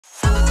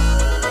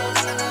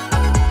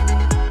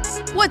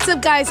What's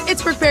up, guys?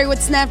 It's Brooke Berry with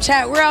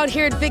Snapchat. We're out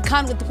here at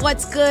VidCon with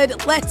What's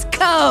Good. Let's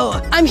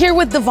go. I'm here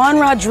with Devon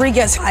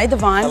Rodriguez. Hi,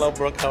 Devon. Hello,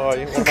 Brooke. How are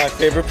you? One of my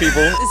favorite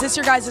people. Is this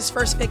your guys'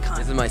 first VidCon?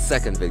 This is my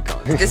second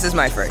VidCon. This is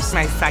my first.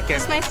 My second.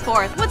 This is my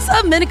fourth. What's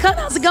up, Minicon?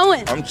 How's it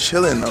going? I'm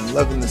chilling. I'm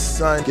loving the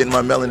sun, getting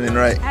my melanin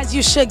right. As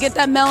you should. Get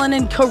that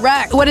melanin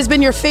correct. What has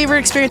been your favorite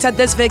experience at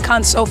this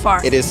VidCon so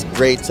far? It is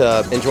great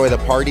to enjoy the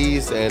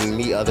parties and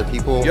meet other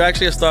people. You're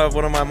actually a star of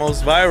one of my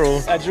most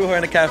viral. I drew her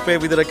in a cafe.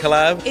 We did a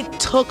collab. It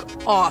took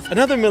off.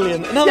 Another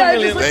million. Another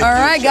million. Thank All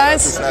you. right,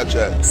 guys. Shout out to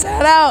Snapchat.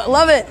 Shout out.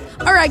 Love it.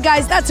 All right,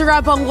 guys. That's a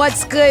wrap on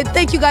What's Good.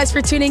 Thank you guys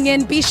for tuning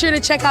in. Be sure to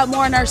check out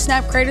more on our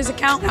Snap Creators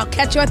account. I'll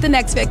catch you at the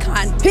next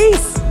VidCon.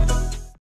 Peace.